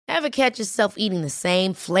Ever catch yourself eating the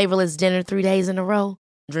same flavorless dinner 3 days in a row?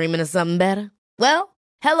 Dreaming of something better? Well,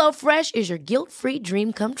 HelloFresh is your guilt-free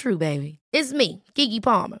dream come true, baby. It's me, Keke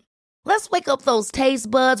Palmer. Let's wake up those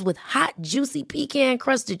taste buds with hot, juicy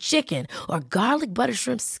pecan-crusted chicken or garlic butter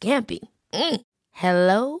shrimp scampi.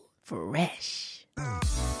 Hello Fresh.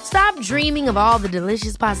 Stop dreaming of all the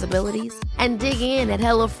delicious possibilities and dig in at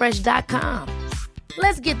HelloFresh.com.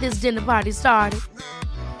 Let's get this dinner party started.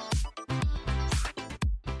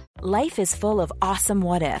 Life is full of awesome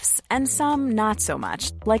what-ifs, and some not so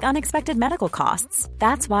much, like unexpected medical costs.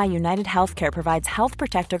 That's why United Healthcare provides Health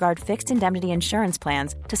Protector Guard fixed indemnity insurance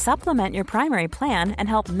plans to supplement your primary plan and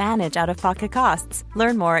help manage out-of-pocket costs.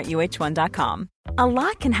 Learn more at UH1.com. A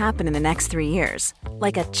lot can happen in the next 3 years.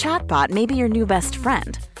 Like a chatbot may be your new best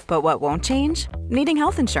friend. But what won't change? Needing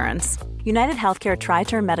health insurance. United Healthcare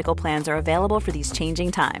Tri-Term Medical Plans are available for these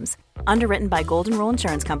changing times. Underwritten by Golden Rule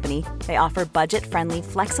Insurance Company, they offer budget-friendly,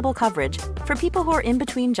 flexible coverage for people who are in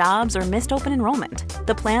between jobs or missed open enrollment.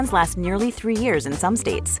 The plans last nearly 3 years in some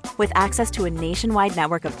states, with access to a nationwide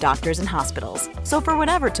network of doctors and hospitals. So for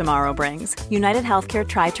whatever tomorrow brings, United Healthcare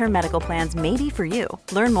Tri-Term Medical Plans may be for you.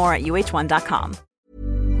 Learn more at UH1.com.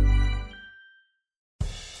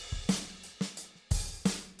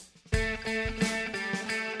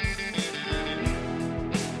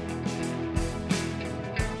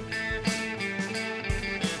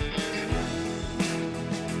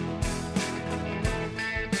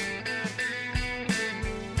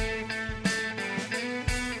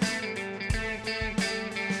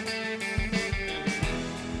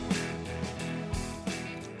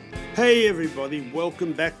 Hey everybody,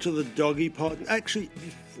 welcome back to the Doggy Pod. Actually,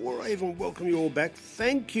 before I even welcome you all back,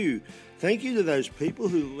 thank you. Thank you to those people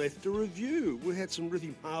who left a review. We had some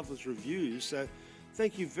really marvellous reviews, so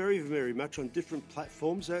thank you very, very much on different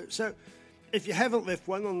platforms. So if you haven't left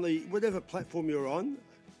one on the whatever platform you're on,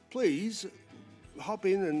 please hop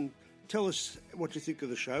in and tell us what you think of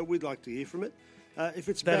the show. We'd like to hear from it. If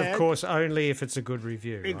it's bad... That, of course, only if it's a good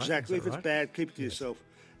review, right? Exactly. If it's bad, keep it to yourself.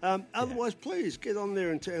 Otherwise, please get on there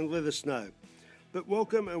and let us know. But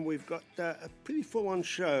welcome, and we've got a pretty full-on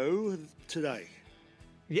show today.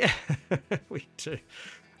 Yeah, we do.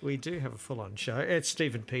 We do have a full-on show. It's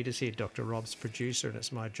Stephen Peters here, Dr. Rob's producer, and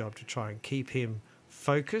it's my job to try and keep him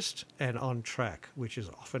focused and on track, which is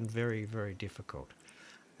often very, very difficult.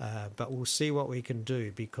 But we'll see what we can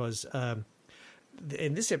do, because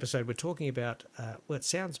in this episode we're talking about, well, it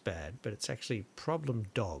sounds bad, but it's actually problem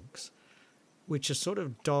dogs, which are sort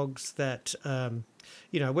of dogs that, when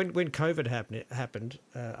COVID happened,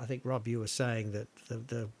 I think, Rob, you were saying that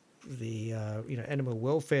the Animal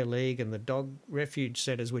Welfare League and the dog refuge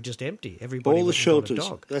centres were just empty. Everybody all the shelters. A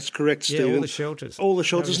dog. That's correct, Stephen. Yeah, all the shelters. All the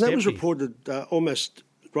shelters. That was reported almost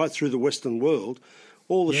right through the Western world.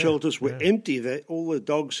 All the shelters were empty. All the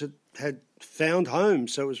dogs had found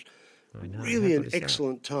homes. So it was really an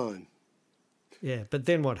excellent time. Yeah, but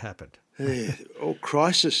then what happened?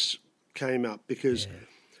 Crisis came up because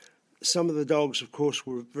some of the dogs, of course,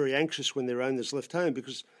 were very anxious when their owners left home,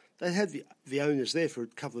 because they had the owners there for a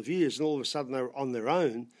couple of years, and all of a sudden they were on their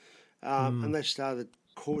own, and they started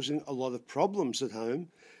causing a lot of problems at home.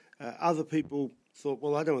 Other people thought,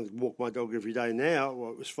 well, I don't want to walk my dog every day now.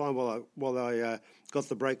 Well, it was fine while I got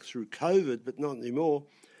the break through COVID, but not anymore.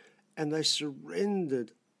 And they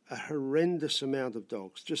surrendered a horrendous amount of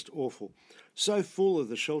dogs, just awful. So full of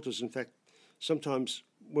the shelters, in fact, sometimes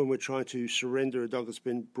when we're trying to surrender a dog that's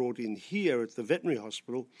been brought in here at the veterinary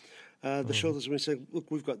hospital, the shelters have been saying, look,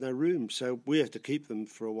 we've got no room, so we have to keep them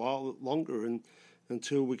for a while longer, and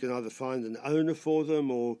until we can either find an owner for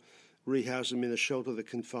them or rehouse them in a shelter that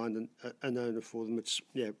can find an owner for them. It's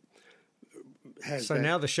So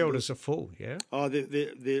now the shelters are full, yeah? Oh,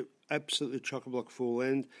 they're absolutely chock-a-block full,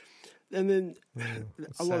 and then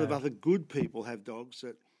a lot of other good people have dogs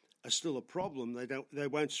that are still a problem. They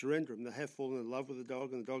won't surrender them. They have fallen in love with the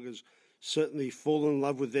dog, and the dog has certainly fallen in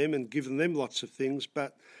love with them and given them lots of things,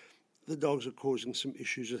 but the dogs are causing some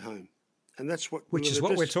issues at home. And that's what Which is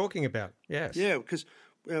what we're talking about, yes. Yeah, because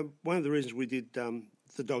one of the reasons we did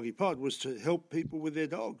the Doggy Pod was to help people with their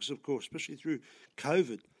dogs, of course, especially through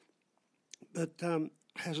COVID. But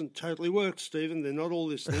hasn't totally worked, Stephen. They're not all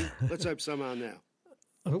listening. Let's hope some are now.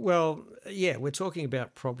 Well, yeah, we're talking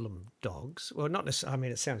about problem dogs. Well, not necessarily. I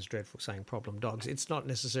mean, it sounds dreadful saying problem dogs. It's not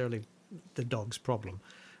necessarily the dog's problem.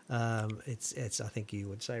 It's. I think you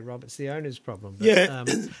would say, Rob, it's the owner's problem. But, yeah.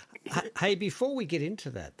 Hey, before we get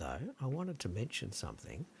into that, though, I wanted to mention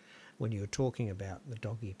something when you were talking about the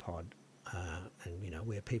Doggy Pod, and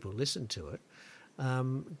where people listen to it.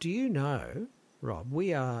 Do you know Rob,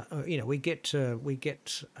 we are, we get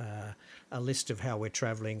a list of how we're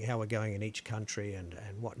travelling, how we're going in each country, and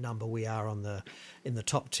what number we are in the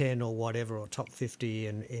top 10 or whatever, or top 50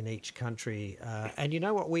 in each country. And you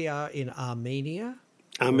know what? We are in Armenia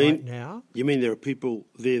right now. You mean there are people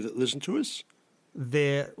there that listen to us?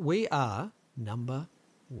 We are number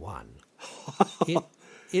 1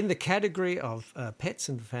 in the category of pets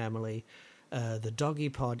and family. The Doggy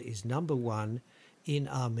Pod is number 1 in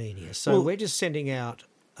Armenia. So we're just sending out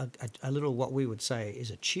a little, what we would say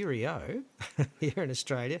is a cheerio here in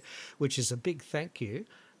Australia, which is a big thank you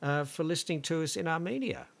for listening to us in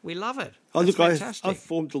Armenia. We love it. That's fantastic. I've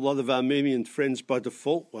formed a lot of Armenian friends by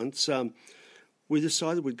default once. We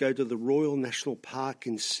decided we'd go to the Royal National Park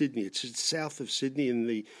in Sydney. It's south of Sydney in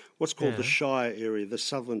the what's called the Shire area, the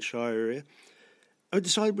Sutherland Shire area. I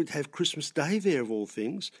decided we'd have Christmas Day there, of all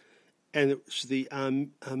things, and it was the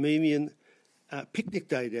Armenian picnic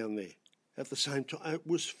day down there at the same time. It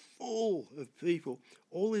was full of people.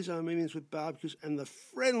 All these Armenians with barbecues, and the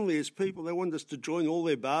friendliest people. They wanted us to join all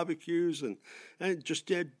their barbecues and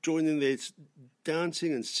just join in their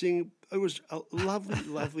dancing and singing. It was lovely,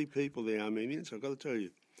 lovely people, the Armenians, I've got to tell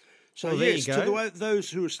you. So, yes, to those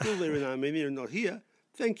who are still there in Armenia and not here,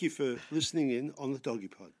 thank you for listening in on the Doggy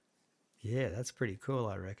Pod. Yeah, that's pretty cool,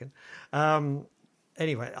 I reckon.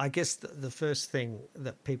 Anyway, I guess the first thing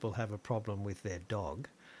that people have a problem with their dog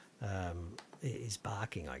is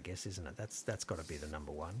barking, I guess, isn't it? That's got to be the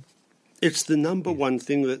number 1. It's the number 1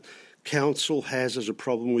 thing that council has as a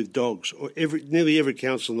problem with dogs. Or nearly every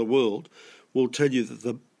council in the world will tell you that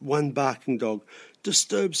the one barking dog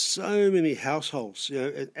disturbs so many households.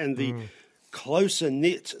 And the closer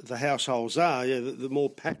knit the households are, the more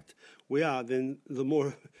packed we are, then the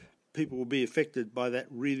more people will be affected by that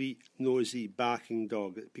really noisy barking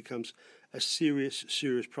dog. It becomes a serious,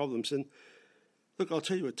 serious problem. And look, I'll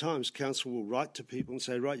tell you, at times council will write to people and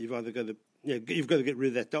say, right, you've got to get rid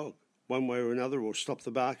of that dog one way or another, or stop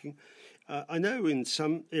the barking. I know in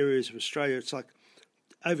some areas of Australia it's like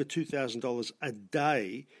over $2,000 a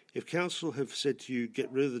day. If council have said to you, get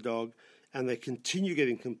rid of the dog, and they continue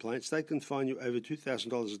getting complaints, they can fine you over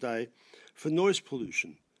 $2,000 a day for noise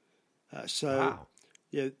pollution. Wow.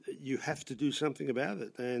 Yeah, you have to do something about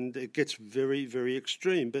it, and it gets very, very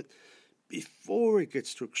extreme. But before it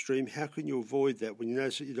gets to extreme, how can you avoid that when you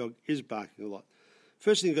notice that your dog is barking a lot?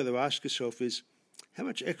 First thing you've got to ask yourself is, how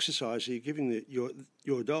much exercise are you giving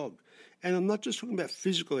your dog? And I'm not just talking about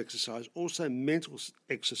physical exercise, also mental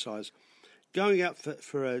exercise. Going out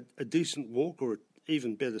for a decent walk, or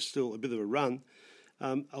even better still, a bit of a run,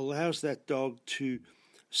 allows that dog to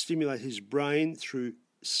stimulate his brain through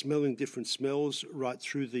smelling different smells right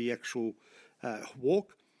through the actual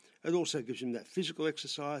walk. It also gives him that physical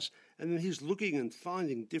exercise, and then he's looking and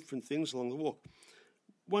finding different things along the walk.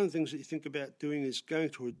 One of the things that you think about doing is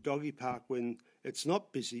going to a doggy park when it's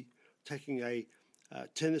not busy, taking a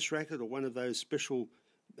tennis racket or one of those special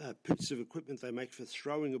pieces of equipment they make for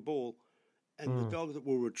throwing a ball, and the dog that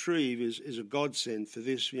will retrieve is a godsend for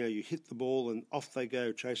this. You hit the ball and off they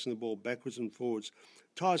go, chasing the ball backwards and forwards.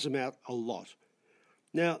 Tires them out a lot.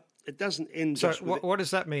 Now, it doesn't end. So, what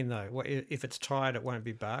does that mean, though? If it's tired, it won't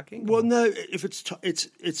be barking? Well, no. If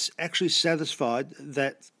it's actually satisfied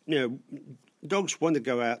that dogs want to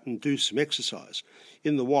go out and do some exercise.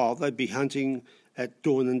 In the wild, they'd be hunting at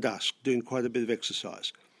dawn and dusk, doing quite a bit of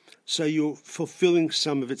exercise. So you're fulfilling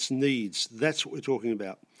some of its needs. That's what we're talking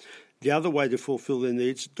about. The other way to fulfill their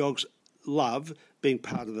needs, dogs love being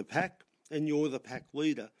part of the pack, and you're the pack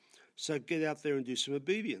leader. So get out there and do some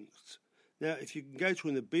obedience. Now, if you can go to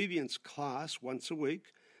an obedience class once a week,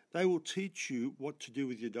 they will teach you what to do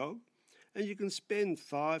with your dog, and you can spend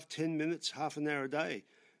 5, 10 minutes, half an hour a day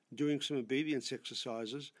doing some obedience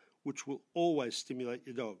exercises, which will always stimulate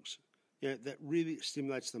your dogs. That really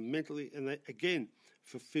stimulates them mentally, and that, again,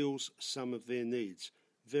 fulfills some of their needs.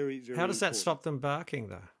 Very, very How does important. that stop them barking,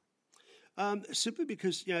 though? Simply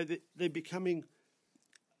because, they're becoming...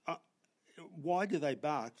 why do they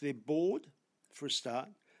bark? They're bored, for a start.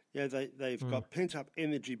 They've got pent-up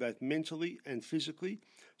energy both mentally and physically.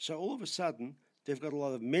 So all of a sudden, they've got a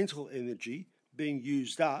lot of mental energy being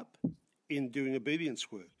used up in doing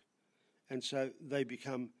obedience work. And so they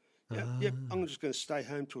become, I'm just going to stay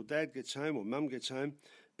home till Dad gets home or Mum gets home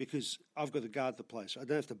because I've got to guard the place. I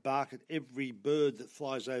don't have to bark at every bird that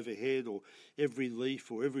flies overhead or every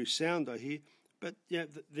leaf or every sound I hear. But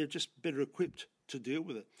they're just better equipped to deal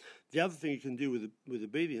with it. The other thing you can do with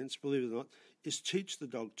obedience, believe it or not, is teach the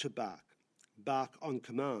dog to bark on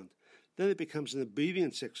command. Then it becomes an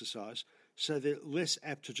obedience exercise, so they're less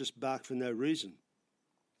apt to just bark for no reason.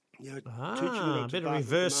 You know, teaching Ah, the dog a to bit of bark on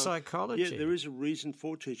reverse command. psychology. Yeah, there is a reason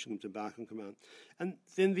for teaching them to bark on command. And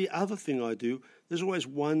then the other thing I do, there's always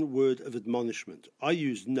one word of admonishment. I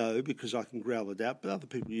use no because I can growl it out, but other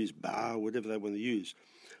people use bar, whatever they want to use.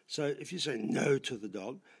 So if you say no to the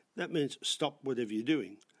dog, that means stop whatever you're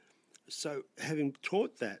doing. So having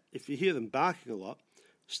taught that, if you hear them barking a lot,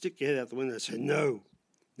 stick your head out the window and say no.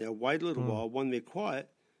 Now wait a little while. When they're quiet,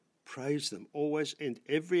 praise them. Always end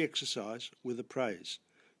every exercise with a praise.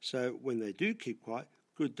 So when they do keep quiet,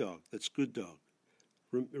 good dog, that's good dog.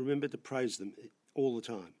 Remember to praise them all the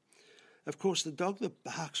time. Of course, the dog that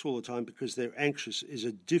barks all the time because they're anxious is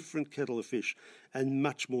a different kettle of fish and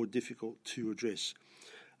much more difficult to address.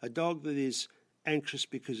 A dog that is anxious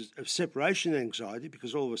because of separation anxiety,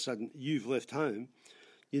 because all of a sudden you've left home,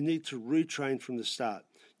 you need to retrain from the start.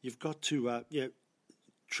 You've got to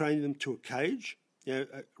train them to a cage.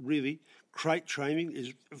 Really, crate training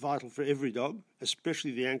is vital for every dog,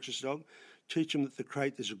 especially the anxious dog. Teach them that the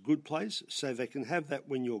crate is a good place so they can have that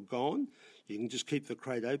when you're gone. You can just keep the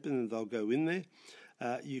crate open and they'll go in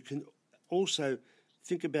there. You can also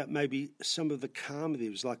think about maybe some of the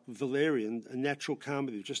calmatives like valerian, a natural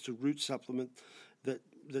calmative, just a root supplement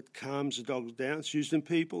that calms the dogs down. It's used in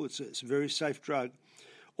people. It's a very safe drug.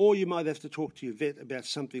 Or you might have to talk to your vet about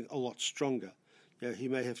something a lot stronger. He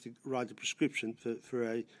may have to write a prescription for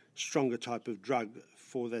a stronger type of drug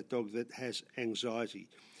for that dog that has anxiety,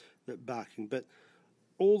 that barking. But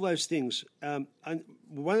all those things, and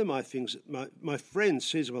one of my things that my friend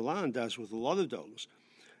Cesar Milan does with a lot of dogs,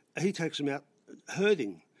 he takes them out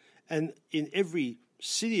herding. And in every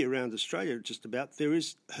city around Australia, just about, there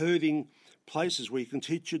is herding places where you can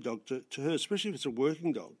teach your dog to herd, especially if it's a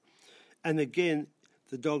working dog. And again,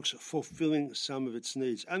 the dog's fulfilling some of its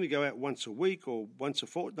needs. Only go out once a week or once a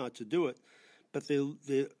fortnight to do it, but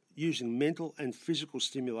they're using mental and physical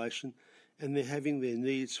stimulation and they're having their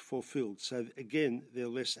needs fulfilled. So again, they're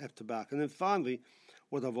less apt to bark. And then finally,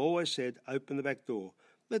 what I've always said, open the back door.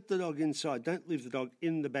 Let the dog inside. Don't leave the dog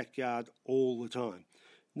in the backyard all the time.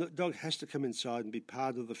 The dog has to come inside and be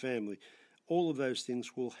part of the family. All of those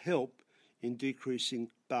things will help in decreasing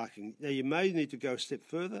barking. Now, you may need to go a step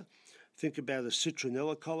further. Think about a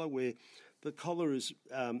citronella collar where the collar is,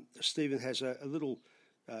 Stephen has a little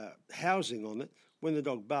housing on it. When the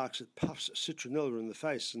dog barks, it puffs citronella in the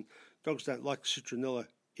face, and dogs don't like citronella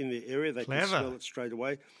in their area. They can smell it straight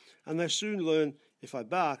away. And they soon learn, if I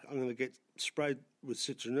bark, I'm going to get sprayed with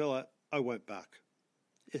citronella, I won't bark.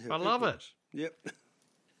 I love it. Yep.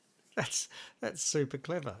 That's super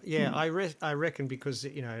clever. Yeah, I reckon because,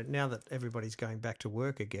 now that everybody's going back to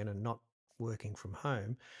work again and not working from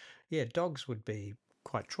home, dogs would be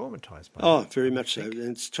quite traumatised by that. Very much so. And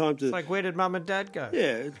it's time to... It's like, where did mum and dad go?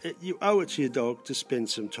 Yeah, you owe it to your dog to spend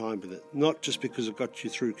some time with it, not just because it got you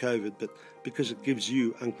through COVID, but because it gives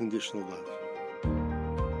you unconditional love.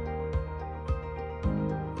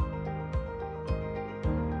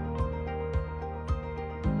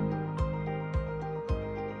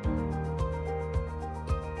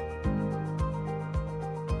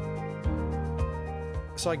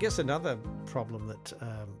 So I guess another problem that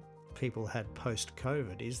people had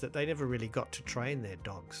post-COVID is that they never really got to train their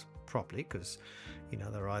dogs properly because,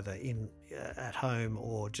 they're either at home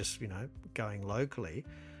or just, going locally.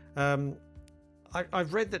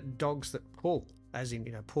 I've read that dogs that pull, as in,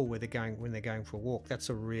 pull when they're going for a walk, that's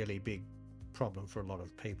a really big problem for a lot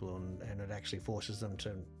of people, and it actually forces them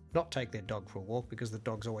to not take their dog for a walk because the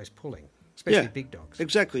dog's always pulling. Especially big dogs.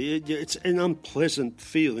 Exactly. It's an unpleasant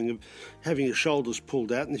feeling of having your shoulders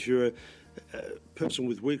pulled out, and if you're a person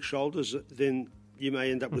with weak shoulders, then you may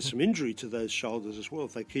end up with some injury to those shoulders as well.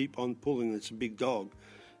 If they keep on pulling, it's a big dog,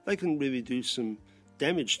 they can really do some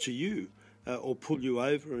damage to you or pull you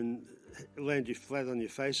over and land you flat on your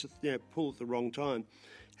face, pull at the wrong time.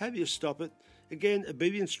 How do you stop it? Again,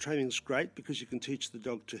 obedience training is great because you can teach the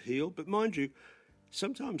dog to heel, but mind you,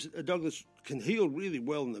 sometimes a dog that can heel really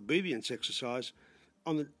well in obedience exercise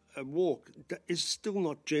on a walk is still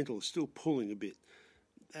not gentle, still pulling a bit.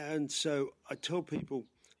 And so I tell people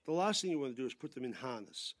the last thing you want to do is put them in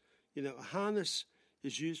harness. A harness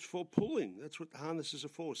is used for pulling. That's what harnesses are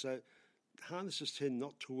for. So harnesses tend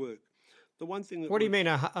not to work. The one thing that What do you mean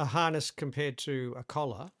a harness compared to a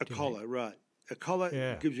collar? A collar, right. A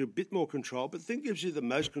collar gives you a bit more control, but the thing that gives you the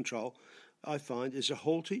most control, I find, is a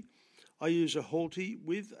halter. I use a halter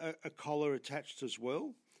with a collar attached as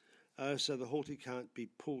well, so the halter can't be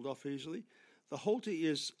pulled off easily. The halter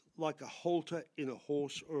is like a halter in a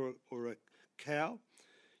horse or a cow.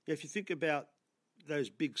 If you think about those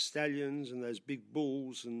big stallions and those big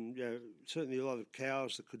bulls and certainly a lot of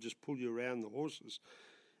cows that could just pull you around, the horses,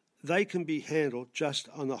 they can be handled just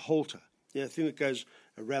on a halter. A thing that goes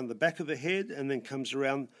around the back of the head and then comes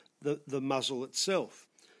around the muzzle itself.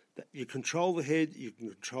 You control the head, you can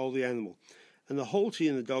control the animal. And the Halti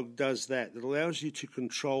in the dog does that. It allows you to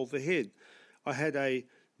control the head. I had a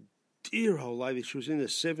dear old lady, she was in her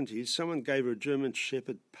 70s. Someone gave her a German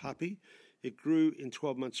Shepherd puppy. It grew in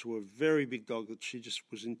 12 months to a very big dog that she just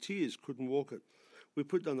was in tears, couldn't walk it. We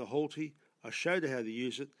put it on the Halti. I showed her how to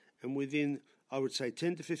use it. And within, I would say,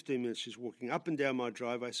 10 to 15 minutes, she's walking up and down my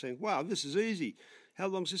driveway saying, wow, this is easy. How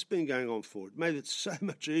long's this been going on for? It made it so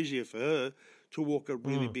much easier for her to walk a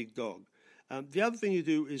really big dog. The other thing you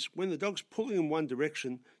do is when the dog's pulling in one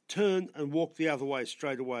direction, turn and walk the other way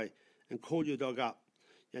straight away and call your dog up.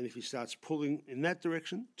 And if he starts pulling in that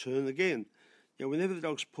direction, turn again. Whenever the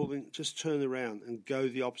dog's pulling, just turn around and go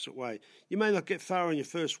the opposite way. You may not get far on your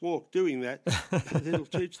first walk doing that, but it'll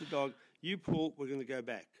teach the dog, you pull, we're going to go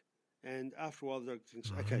back. And after a while, the dog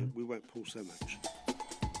thinks, okay, we won't pull so much.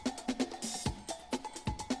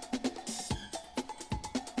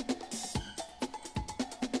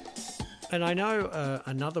 And I know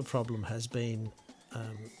another problem has been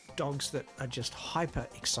dogs that are just hyper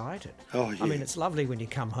excited. Oh, yeah. I mean, it's lovely when you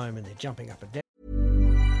come home and they're jumping up and down.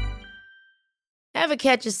 Ever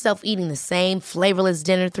catch yourself eating the same flavorless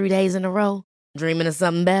dinner 3 days in a row? Dreaming of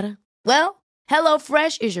something better? Well,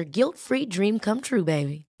 HelloFresh is your guilt-free dream come true,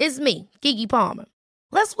 baby. It's me, Keke Palmer.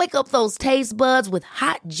 Let's wake up those taste buds with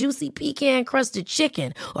hot, juicy pecan-crusted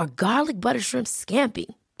chicken or garlic butter shrimp scampi.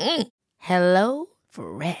 Hello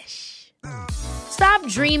Fresh. Stop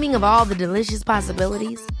dreaming of all the delicious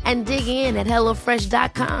possibilities and dig in at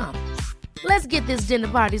HelloFresh.com. Let's get this dinner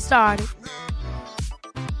party started.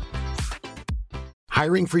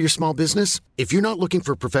 Hiring for your small business? If you're not looking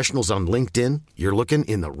for professionals on LinkedIn, you're looking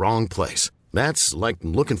in the wrong place. That's like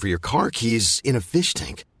looking for your car keys in a fish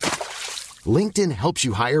tank. LinkedIn helps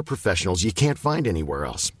you hire professionals you can't find anywhere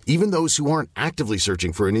else, even those who aren't actively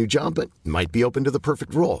searching for a new job but might be open to the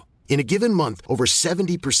perfect role. In a given month, over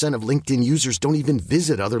 70% of LinkedIn users don't even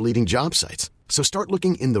visit other leading job sites. So start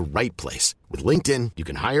looking in the right place. With LinkedIn, you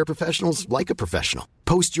can hire professionals like a professional.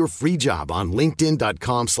 Post your free job on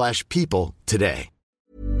linkedin.com/people today.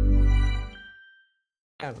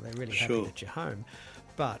 They're really happy that you're home.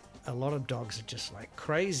 But a lot of dogs are just like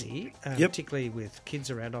crazy, particularly with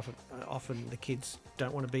kids around. Often the kids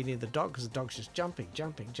don't want to be near the dog because the dog's just jumping,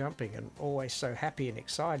 and always so happy and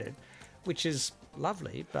excited, which is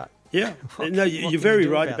lovely. But yeah, no, you're very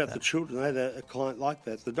right about the children. I had a client like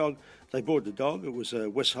that. The dog, they bought the dog. It was a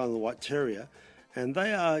West Highland White Terrier, and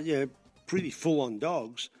they are pretty full-on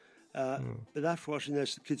dogs. But after a while, she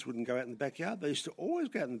noticed the kids wouldn't go out in the backyard. They used to always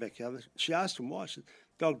go out in the backyard. She asked them why. She said,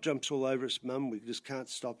 dog jumps all over us, Mum. We just can't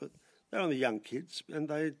stop it. They're only young kids, and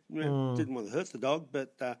they didn't want to hurt the dog,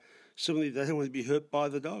 but similarly, they don't want to be hurt by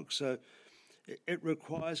the dog. So it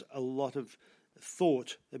requires a lot of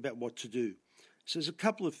thought about what to do. So there's a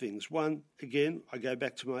couple of things. One, again, I go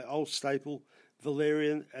back to my old staple,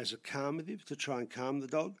 valerian as a calmative to try and calm the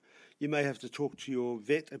dog. You may have to talk to your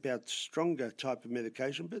vet about stronger type of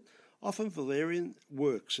medication, but often valerian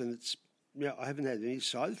works, and it's I haven't had any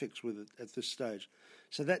side effects with it at this stage.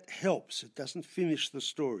 So that helps. It doesn't finish the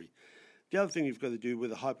story. The other thing you've got to do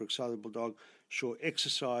with a hyperexcitable dog, sure,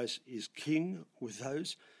 exercise is king with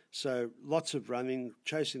those. So lots of running,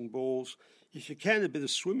 chasing balls. If you can, a bit of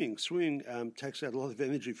swimming. Swimming takes out a lot of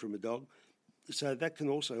energy from a dog. So that can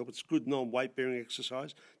also help. It's good non-weight-bearing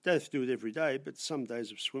exercise. Don't have to do it every day, but some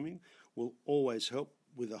days of swimming will always help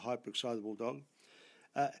with a hyperexcitable dog.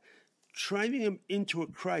 Training them into a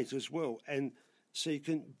crate as well. And so you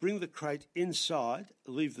can bring the crate inside,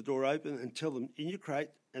 leave the door open and tell them in your crate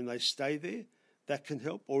and they stay there. That can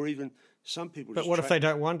help. Or even some people But what if they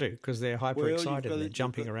don't want to because they're hyperexcited and they're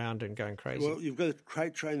jumping around and going crazy? Well, you've got to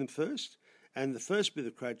crate train them first. And the first bit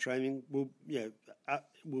of crate training will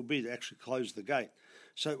be to actually close the gate.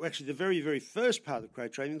 So actually the very, very first part of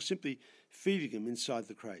crate training is simply feeding them inside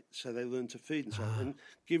the crate. So they learn to feed inside and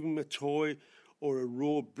give them a toy or a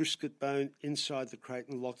raw brisket bone inside the crate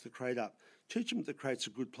and lock the crate up. Teach them that the crate's a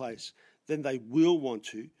good place. Then they will want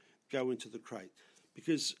to go into the crate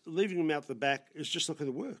because leaving them out the back is just not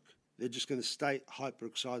going to work. They're just going to stay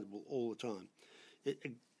hyperexcitable all the time.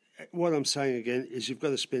 What I'm saying again is you've got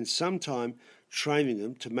to spend some time training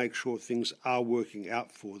them to make sure things are working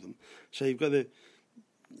out for them. So you've got to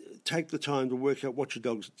take the time to work out what your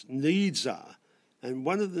dog's needs are. And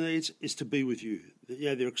one of the needs is to be with you.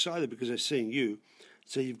 They're excited because they're seeing you.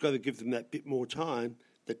 So you've got to give them that bit more time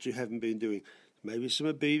that you haven't been doing. Maybe some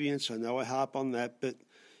obedience. I know I harp on that, but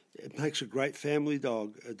it makes a great family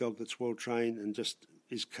dog, a dog that's well trained and just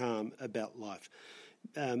is calm about life.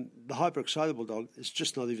 The hyperexcitable dog is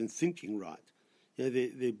just not even thinking right.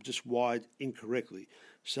 They're just wired incorrectly.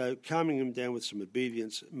 So calming them down with some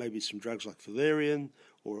obedience, maybe some drugs like valerian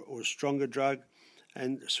or a stronger drug,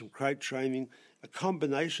 and some crate training, a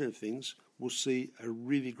combination of things will see a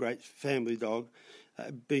really great family dog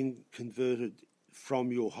being converted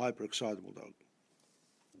from your hyper-excitable dog.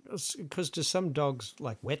 Because do some dogs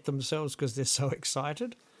wet themselves because they're so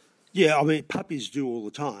excited? Yeah, I mean, puppies do all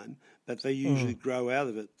the time, but they usually grow out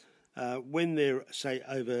of it. When they're, say,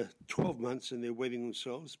 over 12 months and they're wetting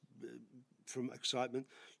themselves from excitement,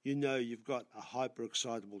 you've got a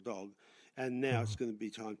hyper-excitable dog, and now it's going to be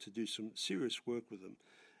time to do some serious work with them.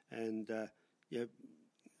 And,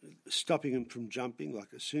 stopping them from jumping, like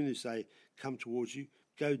as soon as they come towards you,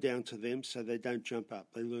 go down to them so they don't jump up.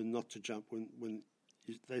 They learn not to jump when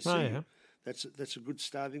they see you. That's a good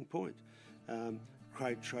starting point.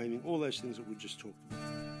 Crate training, all those things that we just talked about.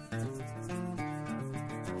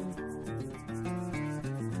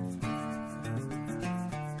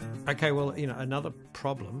 Okay, well, another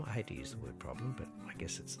problem, I hate to use the word problem, but I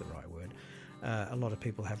guess it's the right word, a lot of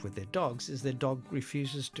people have with their dogs is their dog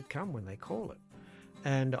refuses to come when they call it.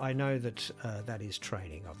 And I know that that is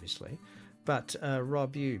training, obviously. But,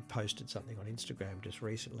 Rob, you posted something on Instagram just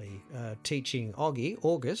recently teaching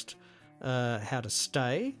August how to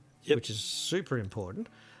stay, which is super important,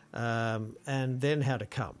 and then how to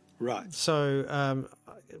come. Right. So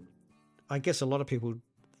I guess a lot of people,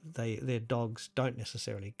 their dogs don't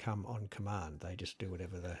necessarily come on command. They just do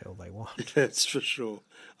whatever the hell they want. That's for sure.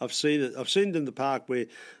 I've seen it. I've seen it in the park where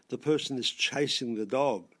the person is chasing the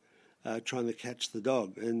dog, trying to catch the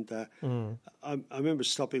dog. And I remember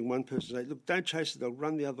stopping one person and saying, look, don't chase the dog,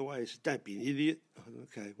 run the other way. He said, don't be an idiot.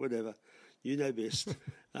 Okay, whatever. You know best.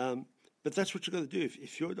 But that's what you've got to do.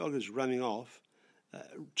 If your dog is running off,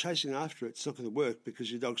 chasing after it's not going to work because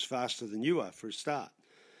your dog's faster than you are for a start.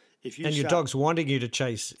 Your dog's wanting you to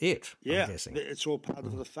chase it, yeah, I'm guessing. It's all part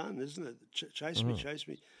of the fun, isn't it? Chase me, chase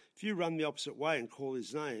me. If you run the opposite way and call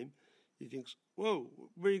his name, he thinks, whoa,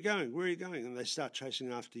 where are you going? Where are you going? And they start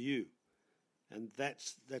chasing after you. And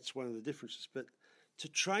that's one of the differences. But to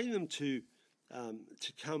train them to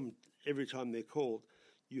come every time they're called,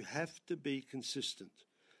 you have to be consistent.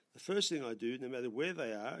 The first thing I do, no matter where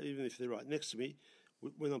they are, even if they're right next to me,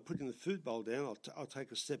 when I'm putting the food bowl down, I'll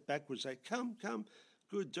take a step backwards, say, come,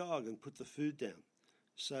 good dog, and put the food down.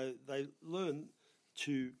 So they learn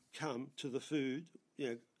to come to the food,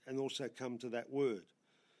 and also come to that word.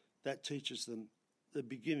 That teaches them the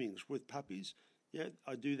beginnings with puppies.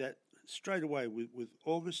 I do that straight away with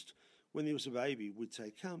August. When he was a baby, we'd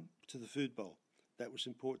say, come to the food bowl. That was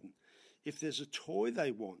important. If there's a toy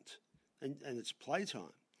they want, and it's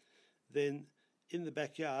playtime, then in the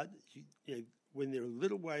backyard, when they're a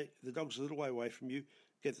little way, the dog's a little way away from you,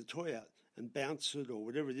 get the toy out and bounce it or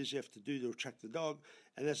whatever it is you have to do to attract the dog.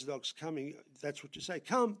 And as the dog's coming, that's what you say,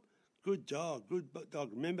 come, good dog, good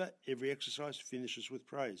dog. Remember, every exercise finishes with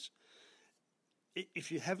praise.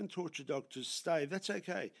 If you haven't taught your dog to stay, that's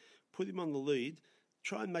okay. Put him on the lead.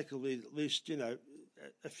 Try and make a lead at least,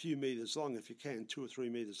 a few metres long if you can, 2 or 3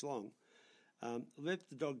 metres long. Let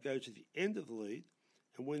the dog go to the end of the lead.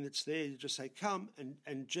 And when it's there, you just say, come,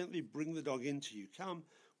 and gently bring the dog into you. Come.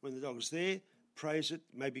 When the dog's there, praise it,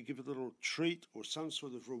 maybe give it a little treat or some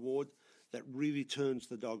sort of reward that really turns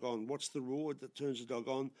the dog on. What's the reward that turns the dog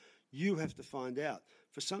on? You have to find out.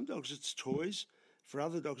 For some dogs, it's toys. For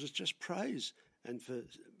other dogs, it's just praise. And for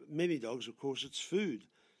many dogs, of course, it's food.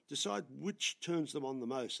 Decide which turns them on the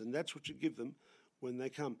most, and that's what you give them when they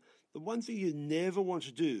come. The one thing you never want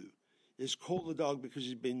to do is call the dog because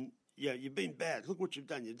you've been bad. Look what you've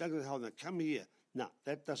done. You've dug the hole. Now come here. No,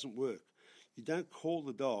 that doesn't work. You don't call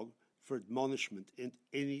the dog for admonishment in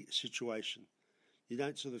any situation. You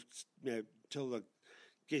don't sort of tell the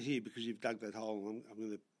get here because you've dug that hole.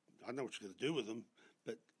 I know what you're going to do with them,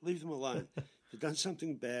 but leave them alone. If you've done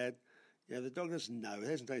something bad, the dog doesn't know. It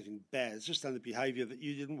hasn't done anything bad. It's just done the behaviour that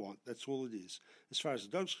you didn't want. That's all it is. As far as the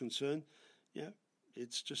dog's concerned,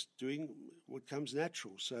 it's just doing what comes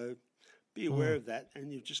natural. So be aware of that,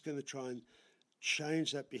 and you're just going to try and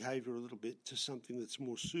change that behaviour a little bit to something that's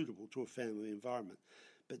more suitable to a family environment.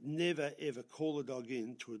 But never, ever call the dog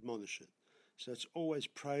in to admonish it. So it's always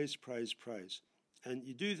praise, praise, praise. And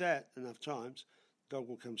you do that enough times, the dog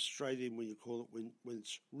will come straight in when you call it. When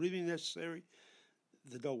it's really necessary,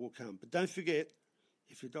 the dog will come. But don't forget,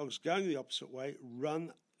 if your dog's going the opposite way,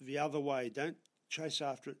 run the other way. Don't chase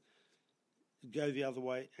after it. Go the other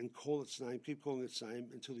way and call its name. Keep calling its name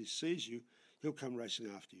until he sees you. He'll come racing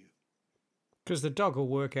after you. Because the dog will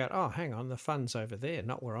work out, oh, hang on, the fun's over there,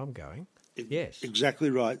 not where I'm going. Yes.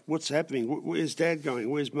 Exactly right. What's happening? Where's Dad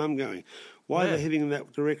going? Where's Mum going? Why are Yeah. they heading in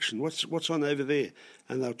that direction? What's on over there?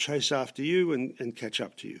 And they'll chase after you and catch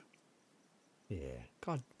up to you. Yeah.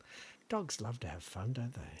 God, dogs love to have fun,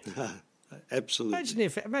 don't they? Absolutely.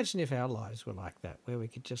 Imagine if our lives were like that, where we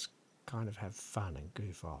could just kind of have fun and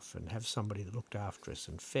goof off and have somebody that looked after us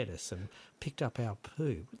and fed us and picked up our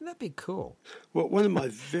poo. Wouldn't that be cool? Well, one of my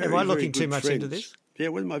very, Am I very looking good too much friends, into this? Yeah,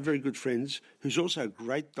 one of my very good friends, who's also a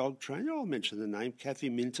great dog trainer, I'll mention the name, Kathy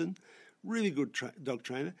Minton, really good dog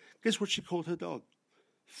trainer. Guess what she called her dog?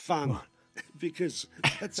 Fun. Because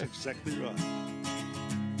that's exactly right.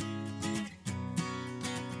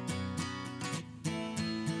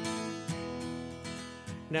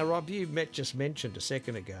 Now, Rob, you just mentioned a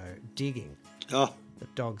second ago digging. Oh,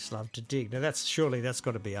 That dogs love to dig. Now, that's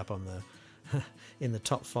got to be up on the in the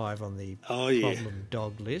top 5 on the problem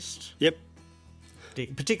dog list. yep.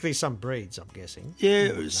 Particularly some breeds, I'm guessing. Yeah,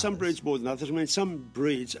 more than some others. breeds more than others. I mean, some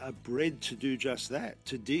breeds are bred to do just that,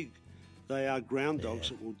 to dig. They are ground dogs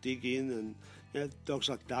that will dig in, and dogs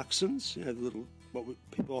like Dachshunds, the little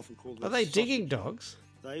people often call. Are they digging dogs?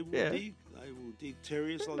 They will Yeah. dig. They will dig.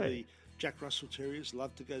 Terriers, like Really? the Jack Russell Terriers,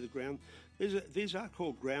 love to go to the ground. These are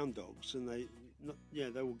called ground dogs, and they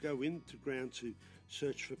will go into ground to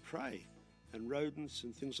search for prey and rodents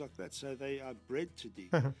and things like that. So they are bred to dig.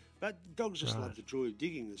 But dogs just love the joy of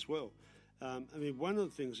digging as well. I mean, one of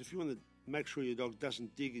the things, if you want to make sure your dog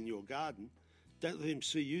doesn't dig in your garden, don't let him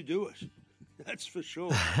see you do it. That's for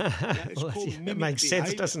sure. It's Well, called yeah, mimic it makes sense,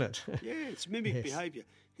 behaviour. doesn't it? Yeah, it's mimic Yes. behaviour.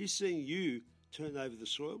 He's seeing you turn over the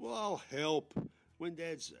soil. Well, I'll help. When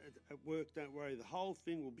Dad's at work, don't worry. The whole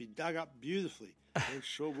thing will be dug up beautifully. I'm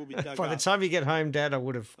sure will be dug up. By the time you get home, Dad, I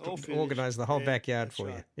would have All finished. organised the whole Yeah, backyard that's for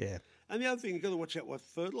right. you. Yeah. And the other thing, you've got to watch out what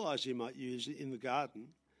fertiliser you might use in the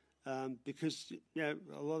garden, because a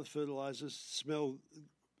lot of fertilisers smell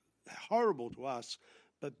horrible to us,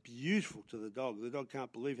 but beautiful to the dog. The dog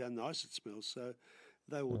can't believe how nice it smells, so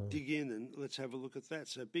they will dig in, and let's have a look at that.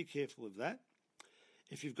 So be careful of that.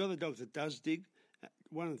 If you've got a dog that does dig,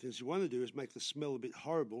 one of the things you want to do is make the smell a bit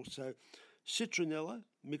horrible. So citronella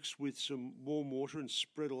mixed with some warm water and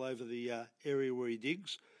spread all over the area where he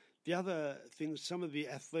digs. The other thing, some of the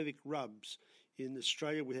athletic rubs. In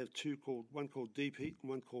Australia, we have one called Deep Heat and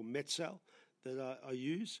one called Metzal that I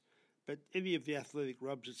use. But any of the athletic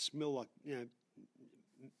rubs that smell like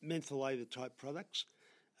mentholated type products,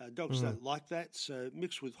 dogs don't like that. So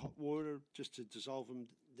mix with hot water just to dissolve them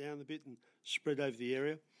down a bit and spread over the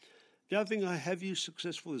area. The other thing I have used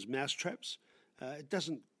successful is mouse traps. It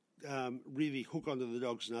doesn't really hook onto the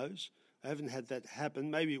dog's nose. I haven't had that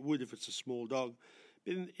happen. Maybe it would if it's a small dog.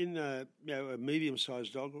 But in a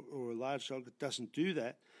medium-sized dog or a large dog, it doesn't do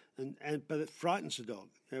that. But it frightens the dog.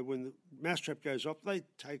 When the mousetrap goes off, they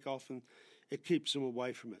take off and it keeps them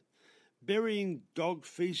away from it. Burying dog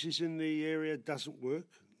feces in the area doesn't work.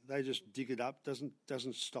 They just dig it up.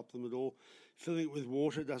 Doesn't stop them at all. Filling it with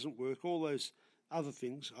water doesn't work. All those other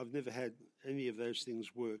things, I've never had any of those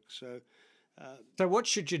things work. So what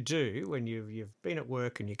should you do when you've been at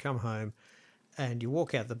work and you come home and you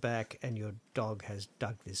walk out the back and your dog has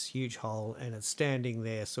dug this huge hole and it's standing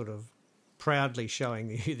there sort of proudly showing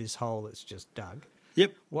you this hole that's just dug?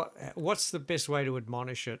 Yep. What's the best way to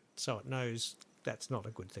admonish it so it knows that's not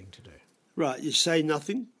a good thing to do? Right, you say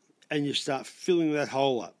nothing and you start filling that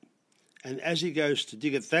hole up. And as he goes to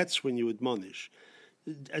dig it, that's when you admonish.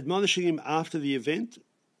 Admonishing him after the event,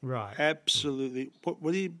 Right. absolutely.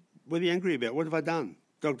 What are you angry about? What have I done?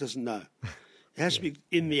 Dog doesn't know. It has to be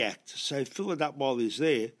in the act. So fill it up while he's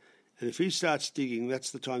there. And if he starts digging,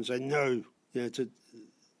 that's the time to say, no,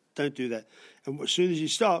 don't do that. And as soon as he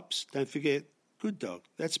stops, don't forget, good dog.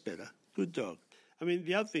 That's better. Good dog. I mean,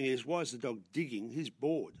 the other thing is, why is the dog digging? He's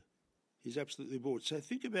bored. He's absolutely bored. So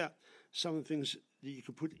think about some of the things that you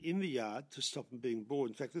could put in the yard to stop him being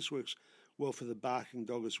bored. In fact, this works well for the barking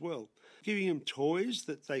dog as well. Giving him toys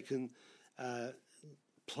that they can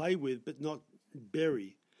play with but not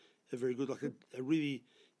bury are very good. Like a really,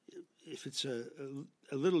 if it's a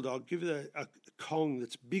little dog, give it a Kong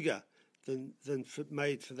that's bigger than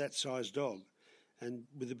made for that size dog and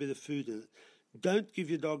with a bit of food in it. Don't give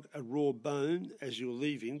your dog a raw bone as you're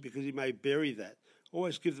leaving because he may bury that.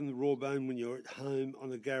 Always give them the raw bone when you're at home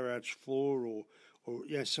on a garage floor or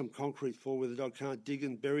some concrete floor where the dog can't dig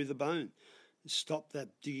and bury the bone. Stop that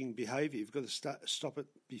digging behaviour. You've got to stop it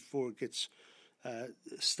before it gets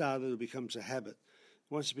started or becomes a habit.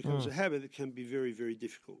 Once it becomes a habit, it can be very, very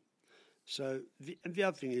difficult. So the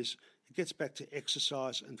other thing is it gets back to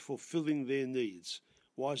exercise and fulfilling their needs.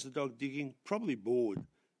 Why is the dog digging? Probably bored.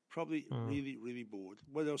 Probably really, really bored.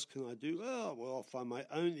 What else can I do? Oh, well, I'll find my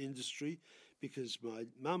own industry because my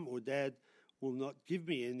mum or dad will not give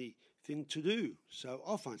me any thing to do. So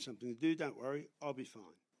I'll find something to do. Don't worry, I'll be fine.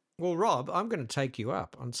 Well, Rob, I'm going to take you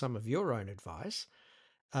up on some of your own advice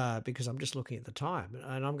because I'm just looking at the time,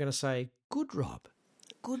 and I'm going to say, good Rob,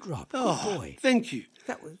 good boy. Thank you.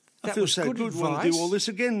 I feel was so good. advice. Want to do all this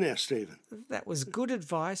again now, Stephen. That was good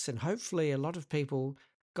advice, and hopefully a lot of people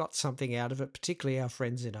got something out of it, particularly our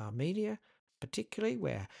friends in Armenia. Particularly,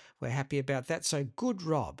 we're happy about that. So good,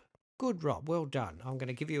 Rob. Well done. I'm going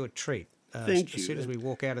to give you a treat. Thank you. As soon as we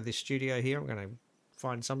walk out of this studio here, I'm going to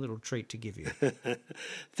find some little treat to give you.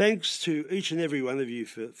 Thanks to each and every one of you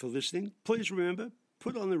for listening. Please remember,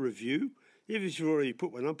 put on a review. Even if you've already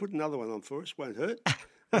put one on, put another one on for us. Won't hurt.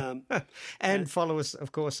 And follow us,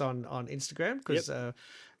 of course, on Instagram, because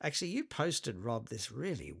actually you posted, Rob, this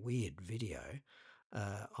really weird video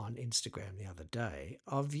on Instagram the other day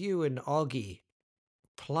of you and Oggy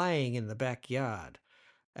playing in the backyard,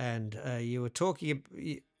 and you were talking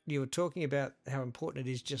about how important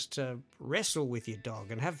it is just to wrestle with your dog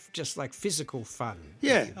and have just like physical fun.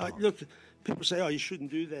 Yeah, look, people say, you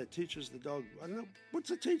shouldn't do that. It teaches the dog. I don't know.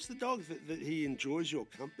 What's it teach the dog? That he enjoys your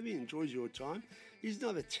company, enjoys your time. He's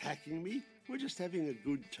not attacking me. We're just having a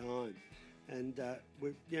good time. And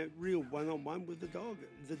we're real one-on-one with the dog.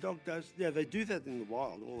 The dog does, they do that in the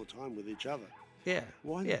wild all the time with each other. Yeah,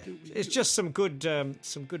 Why yeah. It's just some good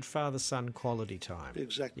father-son quality time.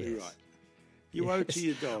 Exactly right. You owe it to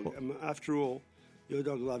your dog. After all, your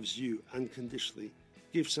dog loves you unconditionally.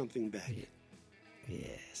 Give something back.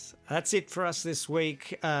 Yes. That's it for us this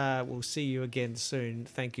week. We'll see you again soon.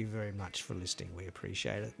 Thank you very much for listening. We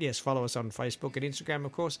appreciate it. Yes, follow us on Facebook and Instagram,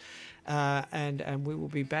 of course. And we will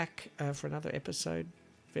be back for another episode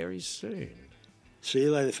very soon. See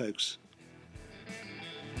you later, folks.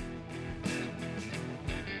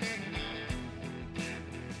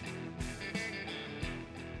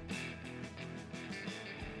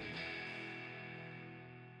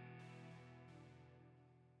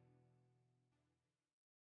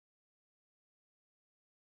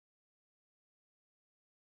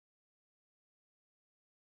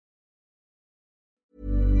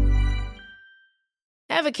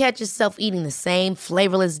 Ever catch yourself eating the same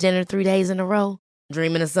flavorless dinner 3 days in a row?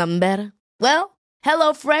 Dreaming of something better? Well,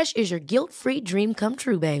 HelloFresh is your guilt-free dream come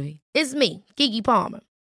true, baby. It's me, Keke Palmer.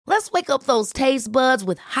 Let's wake up those taste buds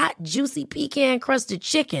with hot, juicy pecan-crusted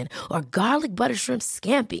chicken or garlic butter shrimp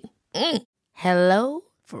scampi. Hello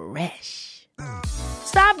Fresh.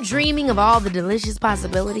 Stop dreaming of all the delicious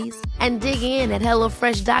possibilities and dig in at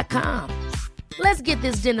HelloFresh.com. Let's get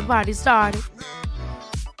this dinner party started.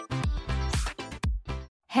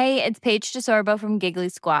 Hey, it's Paige DeSorbo from Giggly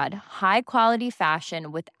Squad. High quality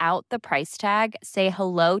fashion without the price tag. Say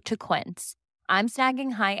hello to Quince. I'm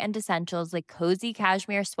snagging high-end essentials like cozy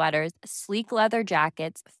cashmere sweaters, sleek leather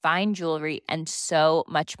jackets, fine jewelry, and so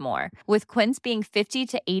much more. With Quince being 50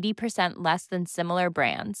 to 80% less than similar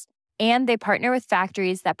brands. And they partner with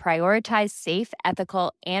factories that prioritize safe,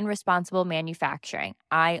 ethical, and responsible manufacturing.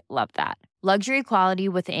 I love that. Luxury quality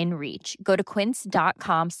within reach. Go to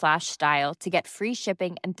quince.com/style to get free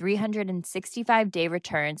shipping and 365-day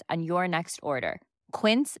returns on your next order.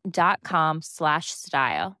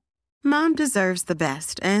 Quince.com/style. Mom deserves the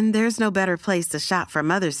best, and there's no better place to shop for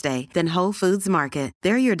Mother's Day than Whole Foods Market.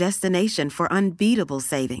 They're your destination for unbeatable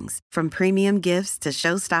savings, from premium gifts to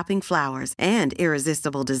show-stopping flowers and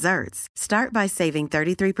irresistible desserts. Start by saving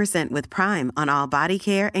 33% with Prime on all body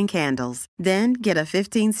care and candles. Then get a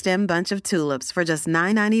 15-stem bunch of tulips for just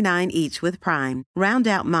 $9.99 each with Prime. Round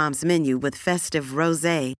out Mom's menu with festive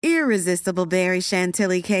rosé, irresistible berry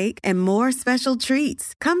chantilly cake, and more special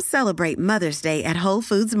treats. Come celebrate Mother's Day at Whole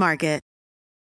Foods Market.